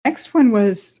next one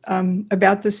was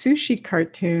about the sushi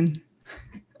cartoon.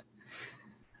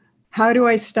 How do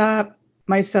I stop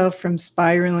myself from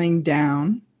spiraling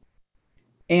down?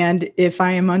 And if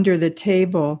I am under the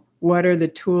table, what are the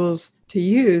tools to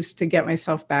use to get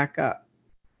myself back up?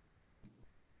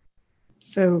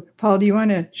 So, Paul, do you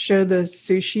want to show the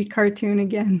sushi cartoon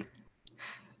again?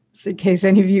 So in case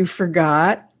any of you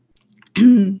forgot.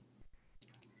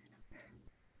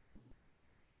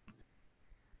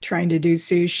 Trying to do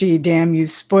sushi, damn, you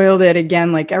spoiled it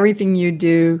again. Like everything you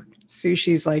do,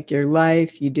 sushi's like your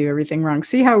life. You do everything wrong.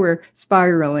 See how we're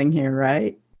spiraling here,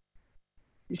 right?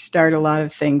 You start a lot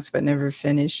of things but never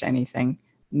finish anything.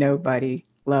 Nobody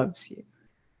loves you.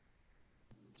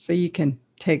 So you can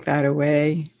take that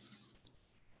away.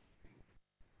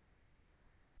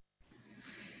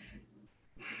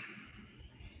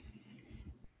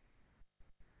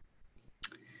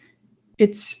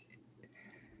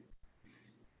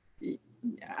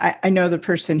 I know the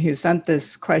person who sent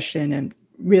this question, and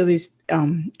really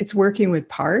it's working with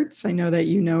parts. I know that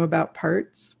you know about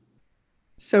parts.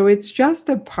 So it's just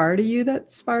a part of you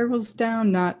that spirals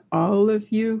down, not all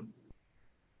of you.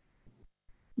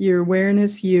 Your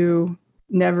awareness you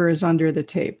never is under the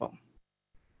table.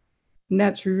 And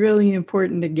that's really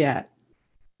important to get.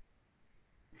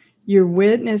 Your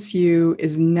witness you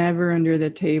is never under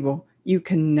the table. You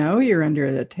can know you're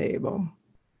under the table.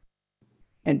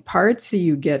 And parts of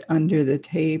you get under the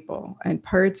table, and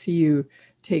parts of you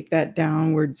take that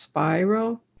downward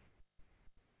spiral.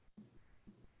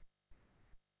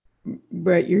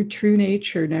 But your true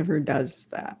nature never does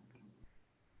that.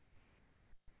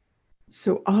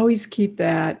 So always keep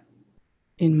that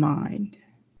in mind.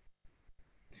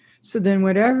 So then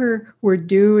whatever we're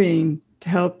doing to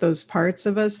help those parts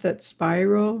of us that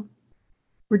spiral,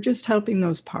 we're just helping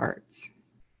those parts.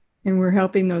 And we're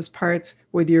helping those parts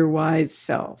with your wise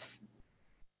self.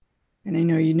 And I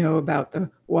know you know about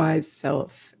the wise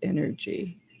self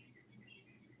energy.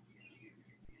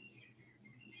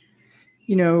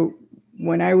 You know,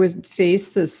 when I would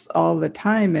face this all the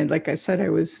time, and like I said,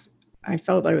 I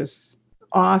felt I was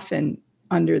often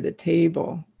under the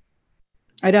table.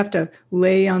 I'd have to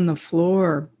lay on the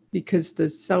floor because the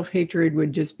self-hatred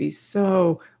would just be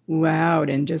so loud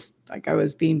and just like I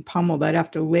was being pummeled. I'd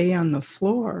have to lay on the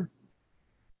floor.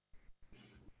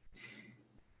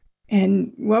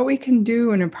 And what we can do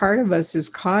when a part of us is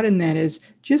caught in that is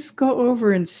just go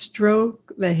over and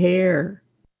stroke the hair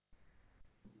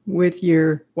with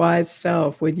your wise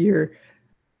self, with your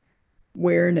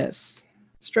awareness.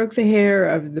 Stroke the hair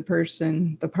of the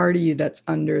person, the part of you that's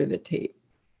under the tape.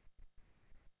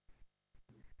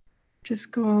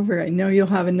 Just go over. I know you'll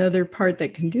have another part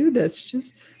that can do this.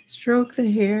 Just stroke the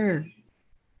hair.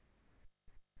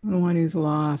 The one who's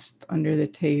lost under the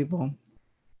table.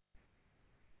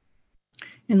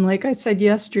 And like I said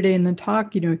yesterday in the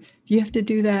talk, you know, if you have to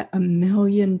do that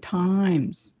 1,000,000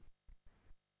 times,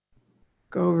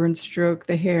 go over and stroke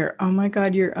the hair. Oh my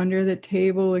God, you're under the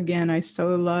table again. I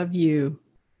so love you.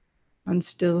 I'm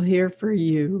still here for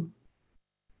you.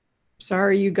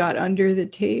 Sorry you got under the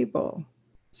table.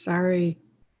 Sorry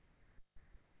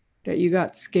that you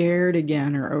got scared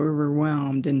again or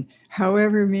overwhelmed. And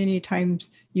however many times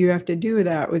you have to do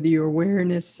that with your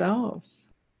awareness self,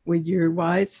 with your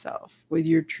wise self, with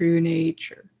your true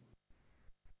nature.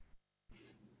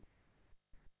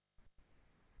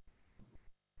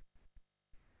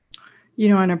 You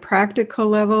know, on a practical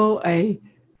level,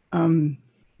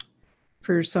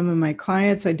 for some of my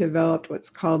clients, I developed what's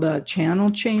called a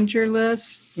channel changer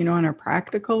list, you know, on a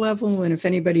practical level. And if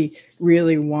anybody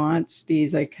really wants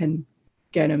these, I can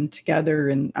get them together.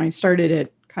 And I started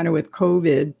it kind of with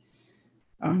COVID,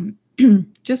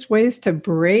 just ways to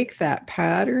break that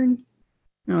pattern.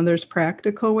 You know, there's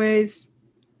practical ways.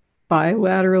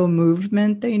 Bilateral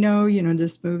movement, they know, you know,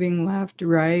 just moving left,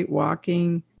 right,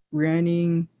 walking,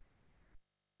 running.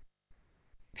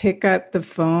 Pick up the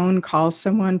phone, call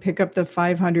someone, pick up the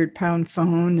 500-pound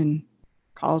phone and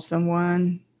call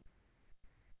someone.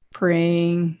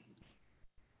 Praying,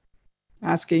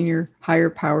 asking your higher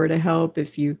power to help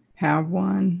if you have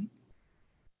one.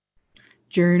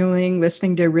 Journaling,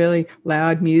 listening to really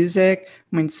loud music.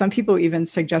 I mean, some people even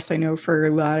suggest, I know for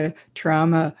a lot of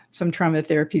trauma, some trauma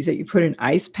therapies, that you put an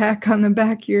ice pack on the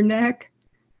back of your neck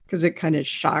because it kind of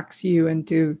shocks you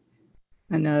into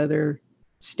another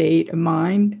state of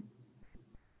mind.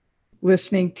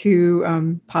 Listening to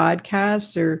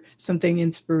podcasts or something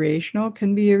inspirational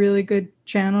can be a really good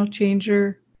channel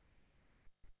changer.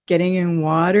 Getting in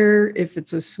water, if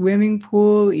it's a swimming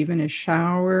pool, even a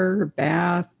shower or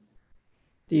bath,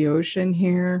 the ocean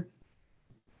here.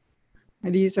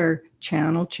 These are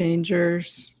channel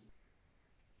changers.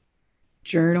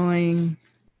 journaling.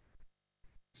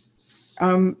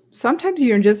 Sometimes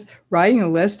you're just writing a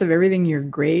list of everything you're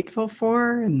grateful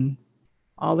for, and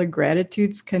all the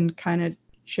gratitudes can kind of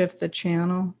shift the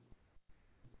channel.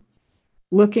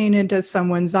 Looking into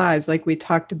someone's eyes, like we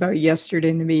talked about yesterday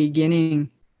in the beginning,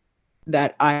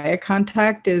 that eye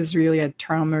contact is really a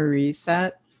trauma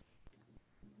reset.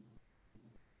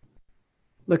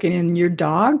 Looking in your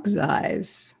dog's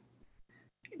eyes.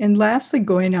 And lastly,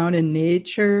 going out in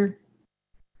nature,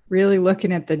 really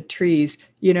looking at the trees.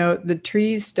 You know, the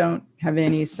trees don't have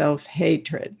any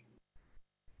self-hatred.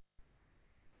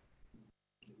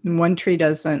 And one tree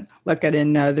doesn't look at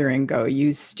another and go,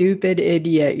 "You stupid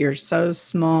idiot, you're so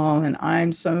small and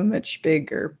I'm so much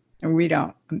bigger." And we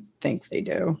don't think they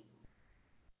do.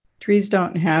 Trees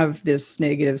don't have this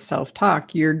negative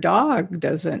self-talk. Your dog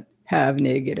doesn't have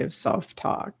negative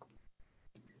self-talk.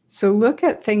 So look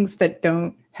at things that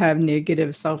don't have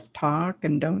negative self-talk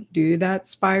and don't do that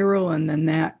spiral, and then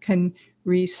that can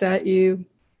reset you.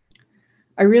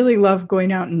 I really love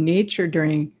going out in nature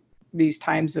during these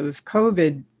times of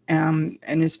COVID, and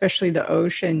especially the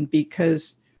ocean,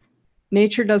 because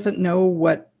nature doesn't know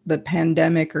what the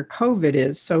pandemic or COVID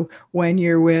is. So when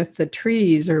you're with the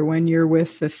trees or when you're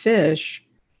with the fish,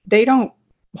 they don't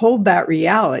hold that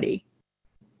reality.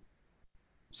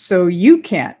 So you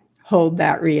can't hold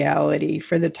that reality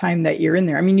for the time that you're in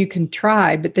there. I mean, you can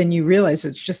try, but then you realize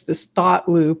it's just this thought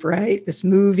loop, right? This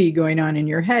movie going on in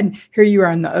your head. Here you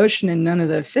are in the ocean and none of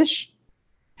the fish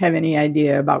have any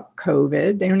idea about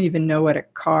COVID. They don't even know what a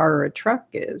car or a truck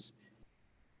is.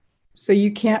 So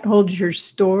you can't hold your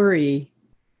story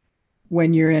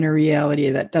when you're in a reality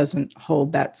that doesn't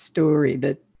hold that story.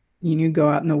 That you go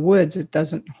out in the woods, it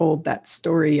doesn't hold that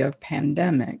story of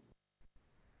pandemic.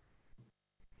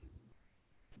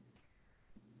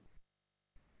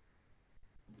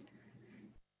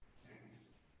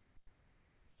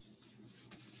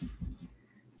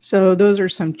 So those are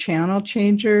some channel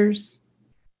changers.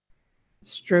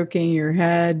 Stroking your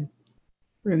head,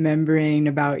 remembering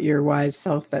about your wise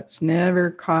self that's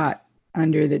never caught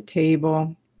under the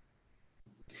table.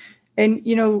 And,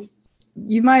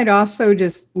 you might also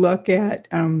just look at,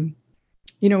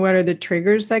 what are the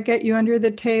triggers that get you under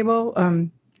the table?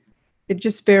 It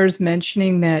just bears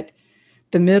mentioning that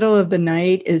the middle of the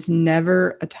night is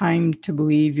never a time to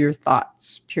believe your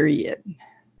thoughts, period.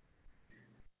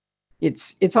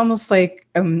 It's almost like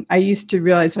I used to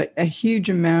realize a huge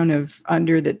amount of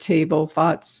under the table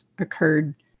thoughts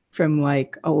occurred from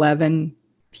like 11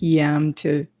 p.m.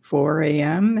 to 4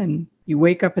 a.m. And you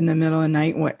wake up in the middle of the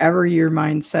night, and whatever your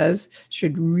mind says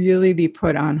should really be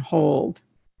put on hold.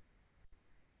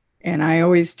 And I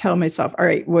always tell myself, all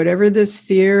right, whatever this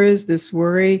fear is, this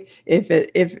worry, if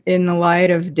in the light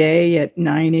of day at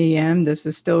 9 a.m. this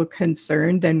is still a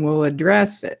concern, then we'll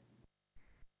address it.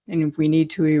 And if we need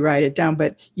to, we write it down.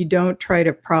 But you don't try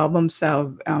to problem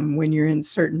solve when you're in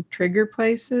certain trigger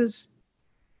places.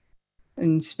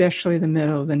 And especially the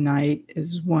middle of the night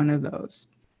is one of those.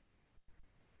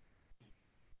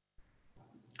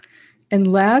 And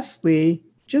lastly,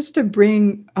 just to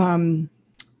bring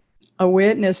a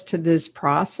witness to this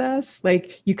process,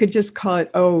 like you could just call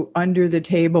it, under the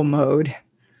table mode.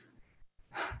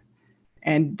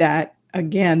 And that,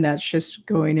 again, that's just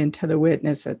going into the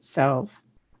witness itself.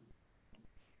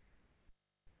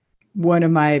 One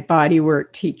of my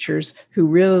bodywork teachers who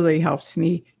really helped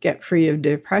me get free of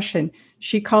depression,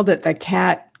 she called it the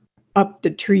cat up the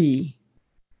tree.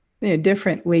 A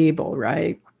different label,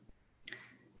 right?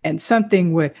 And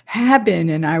something would happen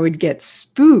and I would get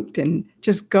spooked and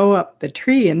just go up the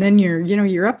tree. And then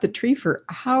you're up the tree for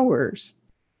hours.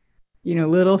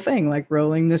 Little thing like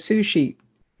rolling the sushi.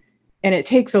 And it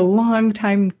takes a long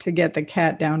time to get the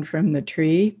cat down from the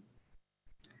tree.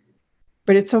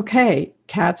 But it's okay.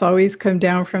 Cats always come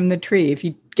down from the tree. If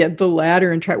you get the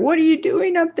ladder and try, what are you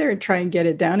doing up there? And try and get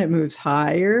it down, it moves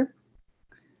higher.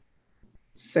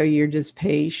 So you're just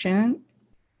patient,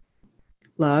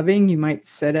 loving. You might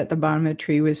sit at the bottom of the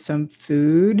tree with some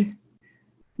food.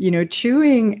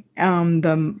 Chewing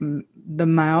the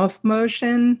mouth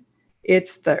motion,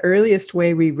 it's the earliest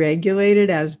way we regulate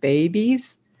it as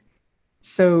babies.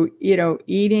 So,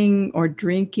 eating or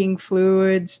drinking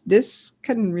fluids, this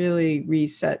can really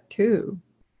reset too.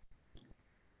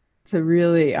 It's a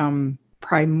really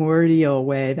primordial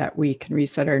way that we can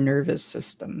reset our nervous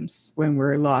systems when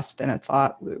we're lost in a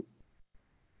thought loop.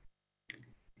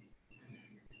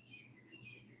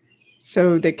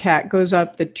 So the cat goes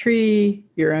up the tree,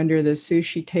 you're under the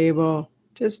sushi table,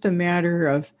 just a matter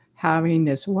of having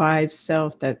this wise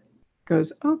self that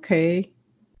goes, okay,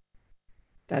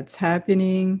 that's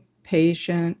happening,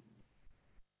 patient,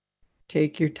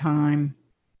 take your time.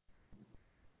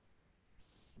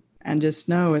 And just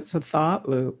know it's a thought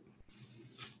loop.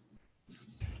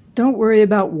 Don't worry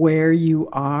about where you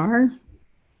are.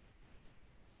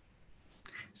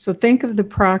 So think of the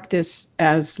practice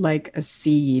as like a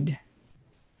seed,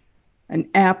 an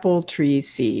apple tree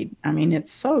seed. I mean,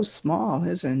 it's so small,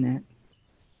 isn't it?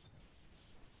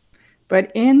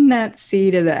 But in that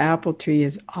seed of the apple tree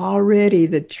is already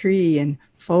the tree in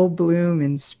full bloom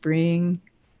in spring,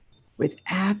 with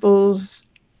apples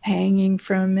hanging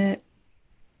from it.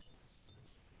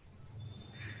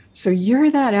 So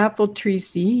you're that apple tree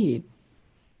seed.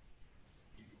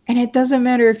 And it doesn't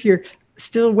matter if you're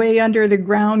still way under the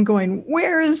ground going,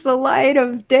 where is the light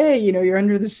of day? You know, you're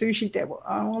under the sushi table.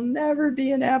 I will never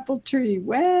be an apple tree.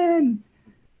 When?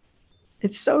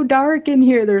 It's so dark in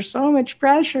here. There's so much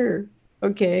pressure.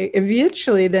 Okay,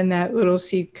 eventually then that little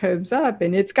seed comes up,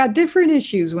 and it's got different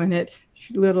issues when it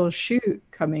little shoot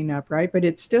coming up, right? But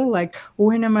it's still like,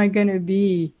 when am I going to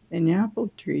be an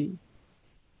apple tree?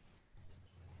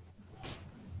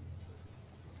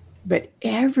 But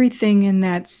everything in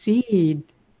that seed,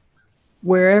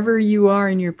 wherever you are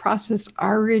in your process,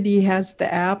 already has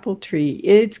the apple tree.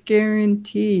 It's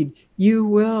guaranteed you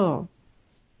will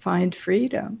find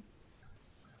freedom.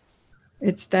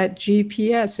 It's that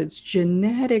GPS. It's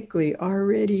genetically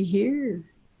already here.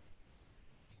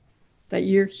 That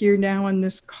you're here now on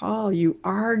this call. You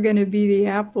are going to be the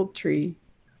apple tree.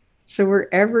 So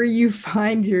wherever you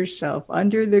find yourself,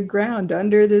 under the ground,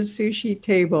 under the sushi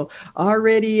table,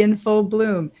 already in full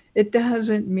bloom, it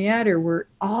doesn't matter. We're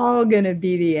all going to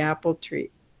be the apple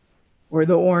tree or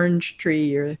the orange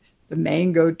tree or the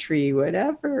mango tree,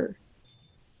 whatever.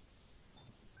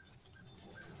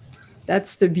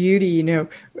 That's the beauty, you know,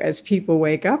 as people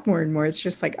wake up more and more, it's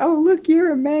just like, oh, look,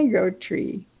 you're a mango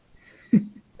tree.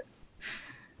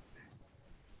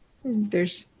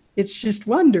 It's just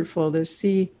wonderful to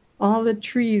see all the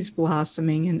trees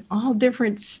blossoming in all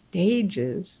different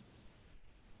stages.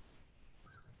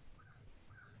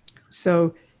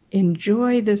 So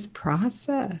enjoy this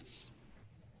process.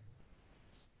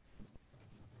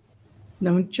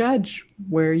 Don't judge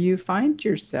where you find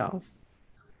yourself.